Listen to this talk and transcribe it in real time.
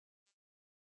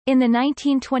In the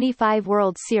 1925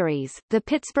 World Series, the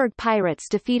Pittsburgh Pirates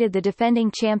defeated the defending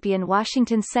champion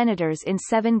Washington Senators in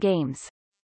 7 games.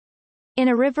 In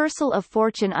a reversal of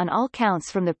fortune on all counts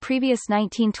from the previous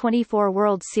 1924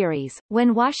 World Series,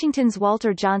 when Washington's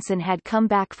Walter Johnson had come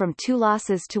back from 2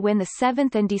 losses to win the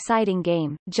 7th and deciding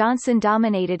game, Johnson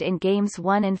dominated in Games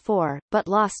 1 and 4, but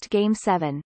lost Game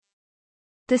 7.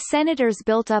 The Senators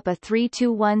built up a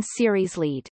 3-1 series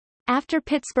lead. After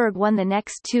Pittsburgh won the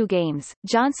next 2 games,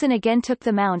 Johnson again took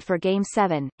the mound for Game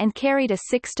 7, and carried a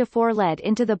 6-4 lead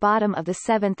into the bottom of the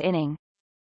 7th inning.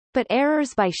 But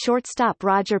errors by shortstop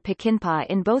Roger Pekinpah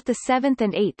in both the 7th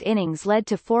and 8th innings led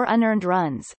to 4 unearned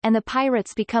runs, and the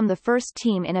Pirates become the first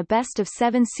team in a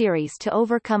best-of-7 series to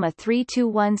overcome a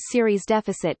 3-1 series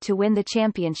deficit to win the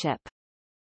championship.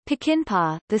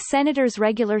 Pekinpah, the Senators'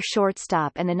 regular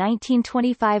shortstop and the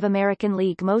 1925 American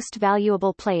League Most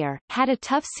Valuable Player, had a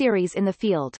tough series in the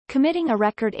field, committing a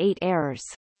record 8 errors.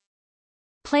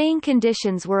 Playing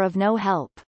conditions were of no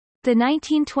help. The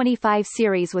 1925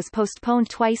 series was postponed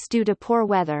twice due to poor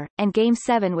weather, and Game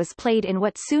 7 was played in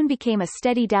what soon became a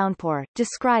steady downpour,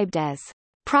 described as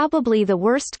probably the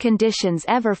worst conditions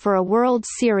ever for a World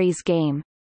Series game.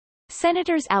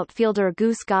 Senators outfielder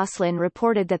Goose Goslin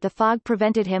reported that the fog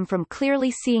prevented him from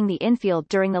clearly seeing the infield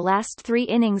during the last 3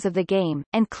 innings of the game,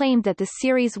 and claimed that the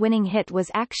series-winning hit was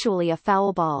actually a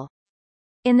foul ball.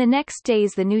 In the next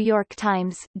days the New York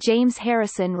Times, James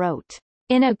Harrison wrote,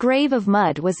 "In a grave of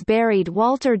mud was buried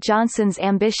Walter Johnson's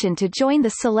ambition to join the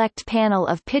select panel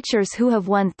of pitchers who have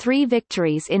won 3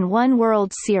 victories in one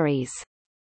World Series.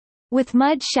 With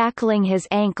mud shackling his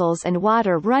ankles and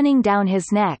water running down his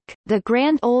neck, the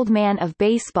grand old man of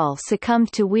baseball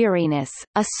succumbed to weariness,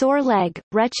 a sore leg,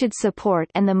 wretched support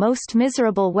and the most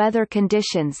miserable weather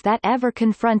conditions that ever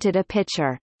confronted a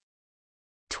pitcher."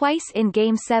 Twice in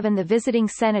Game 7 the visiting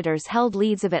Senators held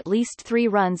leads of at least 3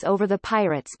 runs over the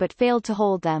Pirates but failed to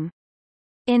hold them.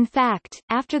 In fact,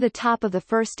 after the top of the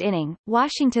first inning,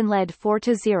 Washington led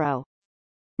 4-0.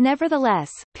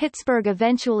 Nevertheless, Pittsburgh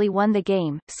eventually won the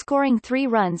game, scoring 3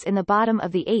 runs in the bottom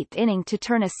of the 8th inning to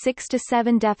turn a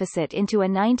 6-7 deficit into a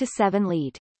 9-7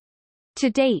 lead. To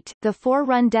date, the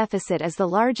 4-run deficit is the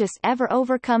largest ever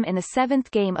overcome in the 7th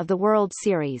game of the World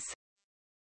Series.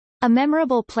 A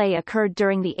memorable play occurred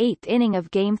during the 8th inning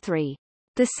of Game 3.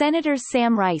 The Senators'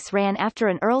 Sam Rice ran after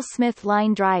an Earl Smith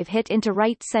line drive hit into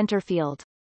right center field.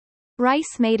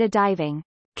 Rice made a diving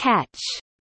catch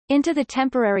into the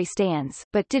temporary stands,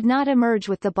 but did not emerge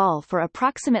with the ball for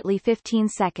approximately 15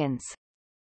 seconds.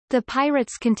 The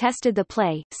Pirates contested the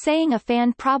play, saying a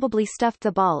fan probably stuffed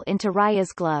the ball into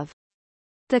Rice's glove.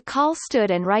 The call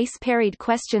stood and Rice parried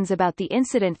questions about the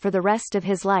incident for the rest of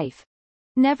his life,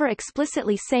 never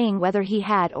explicitly saying whether he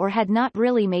had or had not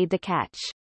really made the catch.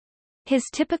 His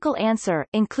typical answer,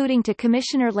 including to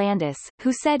Commissioner Landis,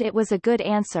 who said it was a good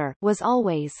answer, was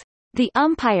always, "The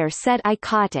umpire said I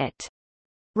caught it."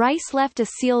 Rice left a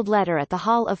sealed letter at the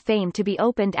Hall of Fame to be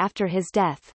opened after his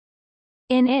death.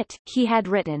 In it, he had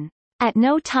written, "At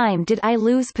no time did I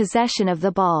lose possession of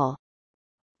the ball."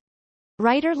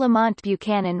 Writer Lamont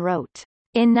Buchanan wrote,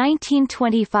 "In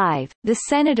 1925, the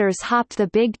Senators hopped the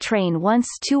big train once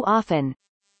too often,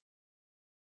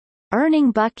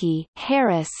 earning Bucky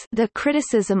Harris the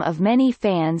criticism of many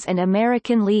fans and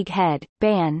American League head,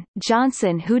 Ban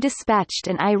Johnson, who dispatched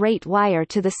an irate wire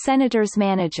to the Senators'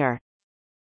 manager."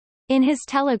 In his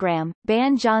telegram,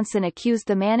 Ban Johnson accused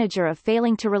the manager of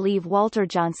failing to relieve Walter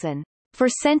Johnson for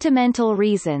sentimental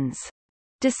reasons.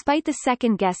 Despite the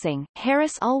second-guessing,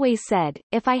 Harris always said,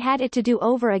 "If I had it to do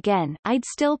over again, I'd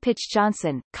still pitch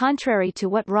Johnson." Contrary to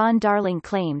what Ron Darling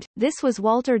claimed, this was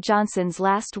Walter Johnson's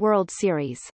last World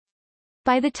Series.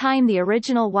 By the time the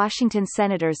original Washington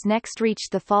Senators next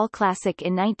reached the Fall Classic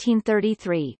in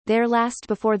 1933, their last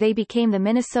before they became the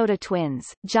Minnesota Twins,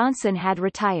 Johnson had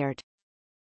retired.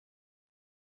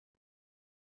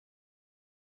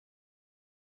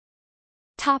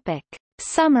 Topic.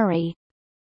 Summary.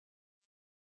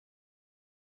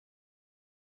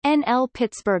 NL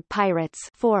Pittsburgh Pirates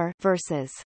 4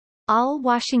 versus All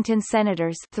Washington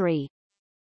Senators 3.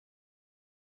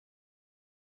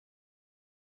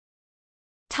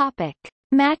 Topic.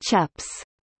 Matchups.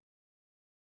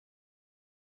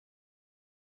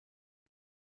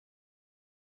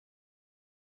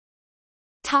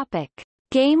 Topic.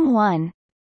 Game 1.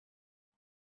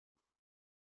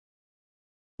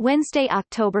 Wednesday,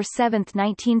 October 7,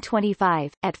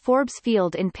 1925, at Forbes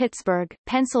Field in Pittsburgh,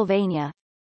 Pennsylvania.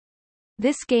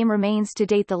 This game remains to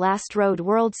date the last road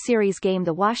World Series game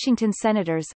the Washington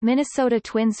Senators, Minnesota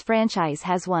Twins franchise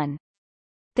has won.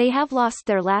 They have lost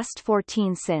their last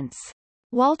 14 since.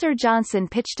 Walter Johnson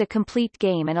pitched a complete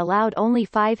game and allowed only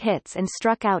 5 hits and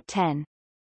struck out 10.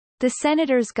 The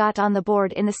Senators got on the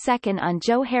board in the second on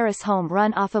Joe Harris' home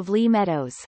run off of Lee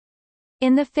Meadows.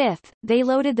 In the fifth, they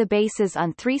loaded the bases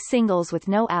on 3 singles with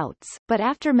no outs, but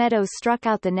after Meadows struck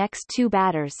out the next 2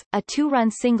 batters, a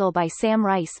 2-run single by Sam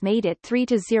Rice made it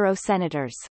 3-0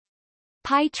 Senators.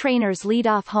 Pie Trainor's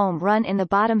leadoff home run in the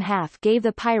bottom half gave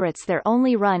the Pirates their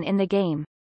only run in the game.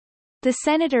 The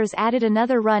Senators added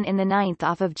another run in the ninth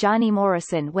off of Johnny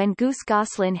Morrison when Goose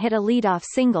Goslin hit a leadoff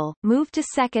single, moved to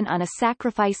second on a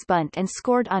sacrifice bunt and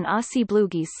scored on Aussie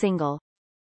Bluegee's single.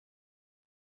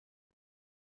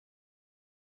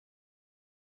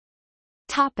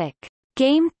 Topic.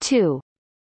 Game 2.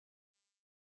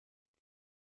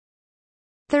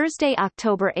 Thursday,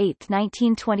 October 8,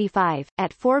 1925,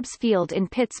 at Forbes Field in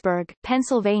Pittsburgh,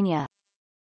 Pennsylvania.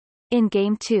 In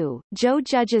Game 2, Joe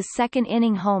Judge's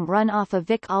second-inning home run off of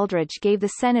Vic Aldridge gave the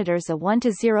Senators a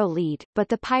 1-0 lead, but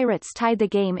the Pirates tied the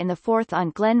game in the fourth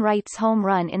on Glenn Wright's home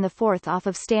run in the fourth off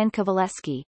of Stan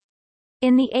Coveleski.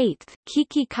 In the eighth,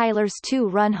 Kiki Kyler's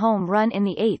 2-run home run in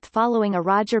the eighth following a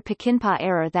Roger Pekinpah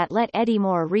error that let Eddie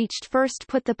Moore reached first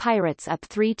put the Pirates up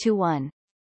 3-1.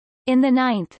 In the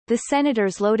ninth, the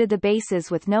Senators loaded the bases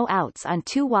with no outs on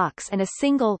 2 walks and a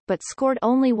single, but scored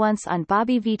only once on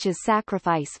Bobby Veach's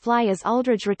sacrifice fly as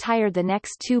Aldridge retired the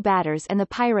next 2 batters and the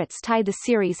Pirates tied the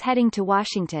series heading to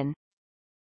Washington.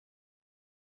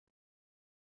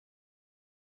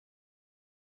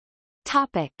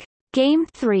 Topic. Game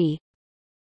 3.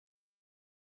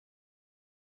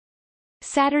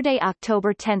 Saturday,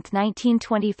 October 10,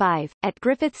 1925, at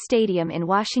Griffith Stadium in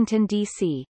Washington,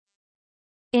 D.C.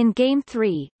 In Game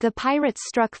 3, the Pirates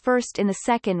struck first in the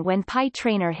second when Pie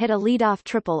Traynor hit a leadoff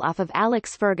triple off of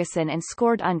Alex Ferguson and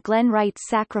scored on Glenn Wright's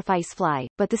sacrifice fly,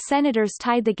 but the Senators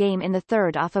tied the game in the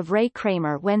third off of Ray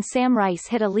Kramer when Sam Rice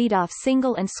hit a leadoff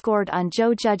single and scored on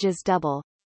Joe Judge's double.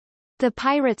 The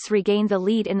Pirates regained the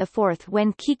lead in the fourth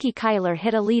when Kiki Kyler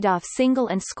hit a leadoff single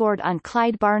and scored on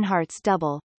Clyde Barnhart's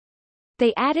double.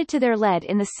 They added to their lead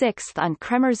in the sixth on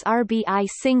Kremer's RBI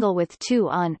single with 2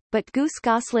 on, but Goose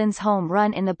Goslin's home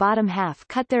run in the bottom half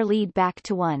cut their lead back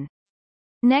to 1.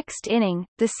 Next inning,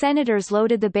 the Senators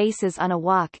loaded the bases on a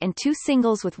walk and 2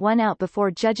 singles with 1 out before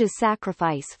Judge's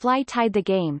sacrifice fly tied the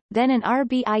game, then an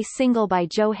RBI single by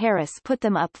Joe Harris put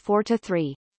them up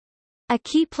 4-3. A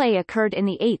key play occurred in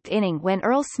the 8th inning when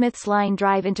Earl Smith's line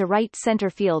drive into right center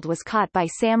field was caught by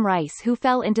Sam Rice, who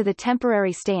fell into the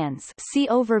temporary stands. See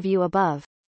overview above.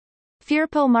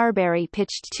 Firpo Marbury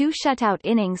pitched 2 shutout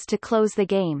innings to close the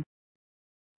game.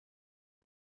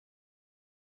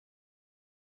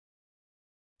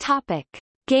 Topic.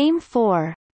 Game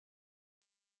 4.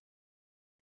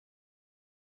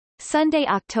 Sunday,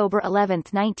 October 11,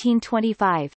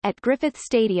 1925, at Griffith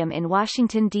Stadium in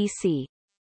Washington, D.C.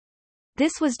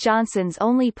 This was Johnson's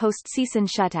only postseason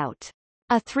shutout.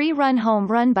 A 3-run home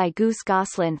run by Goose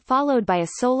Goslin followed by a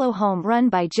solo home run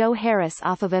by Joe Harris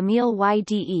off of Emil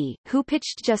Yde, who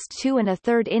pitched just 2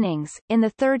 1/3 innings, in the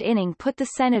third inning put the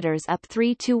Senators up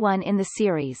 3-1 in the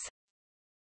series.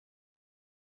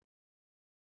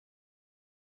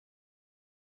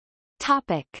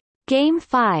 Topic. Game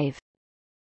 5.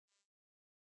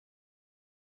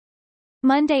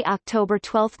 Monday, October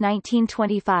 12,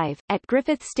 1925, at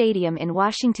Griffith Stadium in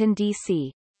Washington,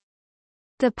 D.C.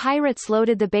 The Pirates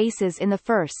loaded the bases in the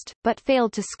first, but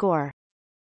failed to score.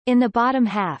 In the bottom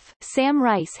half, Sam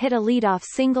Rice hit a leadoff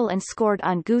single and scored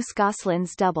on Goose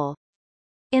Goslin's double.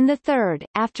 In the third,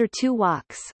 after 2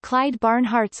 walks, Clyde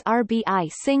Barnhart's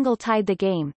RBI single tied the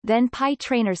game, then Pie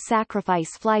Trainor's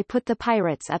sacrifice fly put the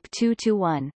Pirates up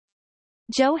 2-1.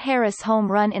 Joe Harris'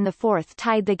 home run in the fourth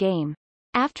tied the game.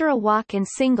 After a walk and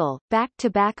single,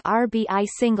 back-to-back RBI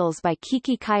singles by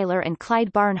Kiki Kyler and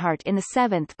Clyde Barnhart in the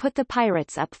seventh put the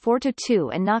Pirates up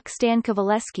 4-2 and knocked Stan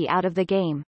Coveleski out of the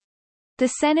game. The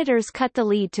Senators cut the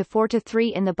lead to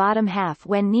 4-3 in the bottom half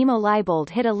when Nemo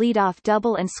Leibold hit a leadoff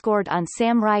double and scored on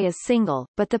Sam Raya's single,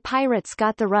 but the Pirates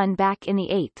got the run back in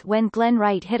the eighth when Glenn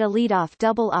Wright hit a leadoff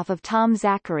double off of Tom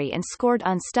Zachary and scored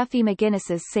on Stuffy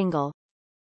McGinnis's single.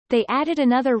 They added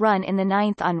another run in the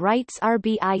ninth on Wright's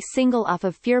RBI single off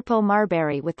of Firpo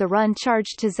Marbury with the run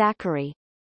charged to Zachary.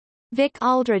 Vic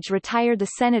Aldridge retired the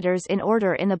Senators in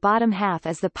order in the bottom half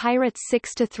as the Pirates'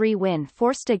 6-3 win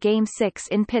forced a Game 6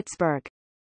 in Pittsburgh.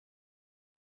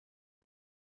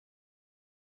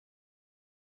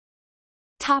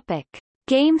 Topic.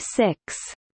 Game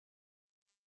 6.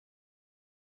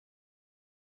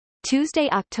 Tuesday,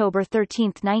 October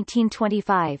 13,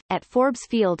 1925, at Forbes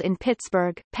Field in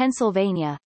Pittsburgh,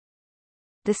 Pennsylvania.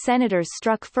 the Senators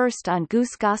struck first on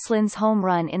Goose Gosselin's home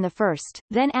run in the first,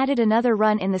 then added another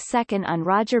run in the second on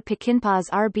Roger Pekinpah's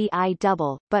RBI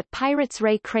double, but Pirates'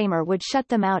 Ray Kramer would shut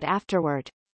them out afterward.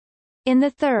 In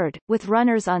the third, with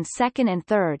runners on second and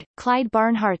third, Clyde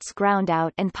Barnhart's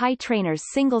groundout and Pie Trainor's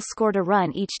single scored a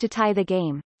run each to tie the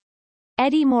game.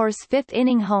 Eddie Moore's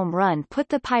fifth-inning home run put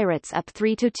the Pirates up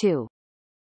 3-2.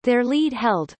 Their lead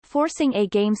held, forcing a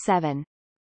Game 7.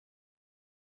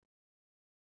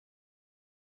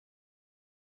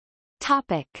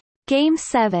 Topic. Game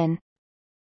 7.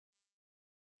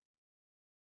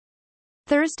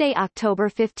 Thursday, October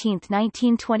 15,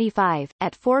 1925,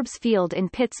 at Forbes Field in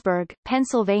Pittsburgh,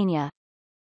 Pennsylvania.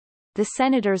 The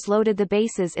Senators loaded the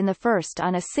bases in the first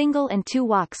on a single and 2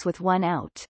 walks with 1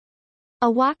 out. A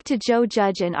walk to Joe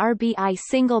Judge and RBI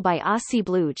single by Ossie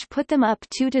Bluge put them up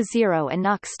 2-0 and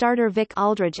knocked starter Vic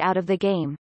Aldridge out of the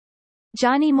game.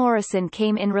 Johnny Morrison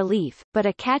came in relief, but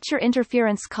a catcher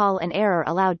interference call and error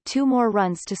allowed 2 more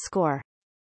runs to score.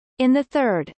 In the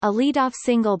third, a leadoff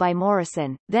single by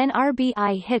Morrison, then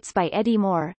RBI hits by Eddie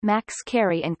Moore, Max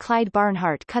Carey and Clyde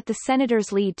Barnhart cut the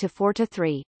Senators' lead to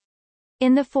 4-3.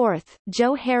 In the fourth,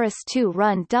 Joe Harris'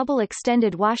 2-run double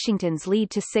extended Washington's lead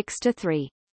to 6-3.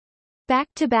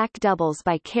 Back-to-back doubles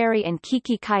by Carey and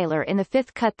Kiki Kyler in the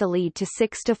fifth cut the lead to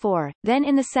 6-4, then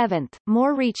in the seventh,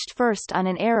 Moore reached first on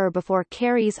an error before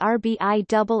Carey's RBI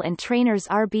double and Trainor's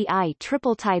RBI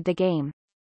triple tied the game.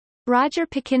 Roger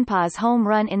Pekinpah's home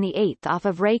run in the eighth off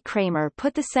of Ray Kramer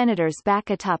put the Senators back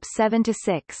atop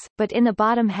 7-6, but in the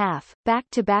bottom half,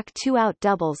 back-to-back 2-out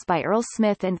doubles by Earl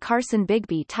Smith and Carson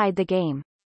Bigby tied the game.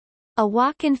 A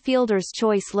walk-in fielder's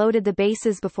choice loaded the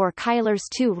bases before Kyler's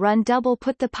 2-run double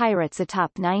put the Pirates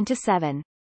atop 9-7.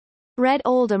 Red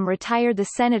Oldham retired the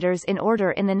Senators in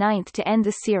order in the ninth to end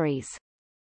the series.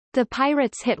 The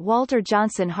Pirates hit Walter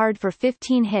Johnson hard for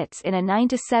 15 hits in a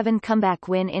 9-7 comeback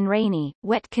win in rainy,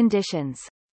 wet conditions.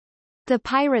 The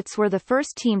Pirates were the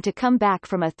first team to come back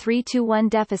from a 3-1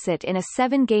 deficit in a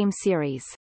 7-game series.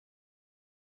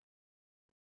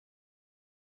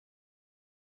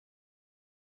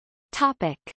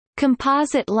 Topic.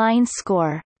 Composite line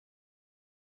score.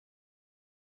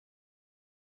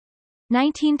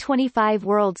 1925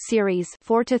 World Series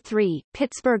 4-3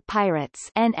 Pittsburgh Pirates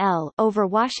NL over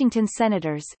Washington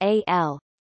Senators AL.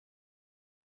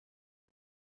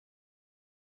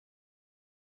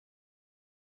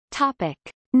 Topic.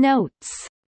 Notes.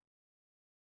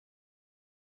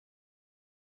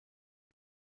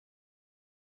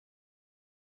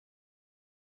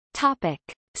 Topic.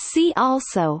 See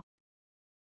also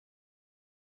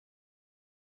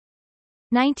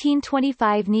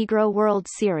 1925 Negro World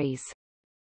Series.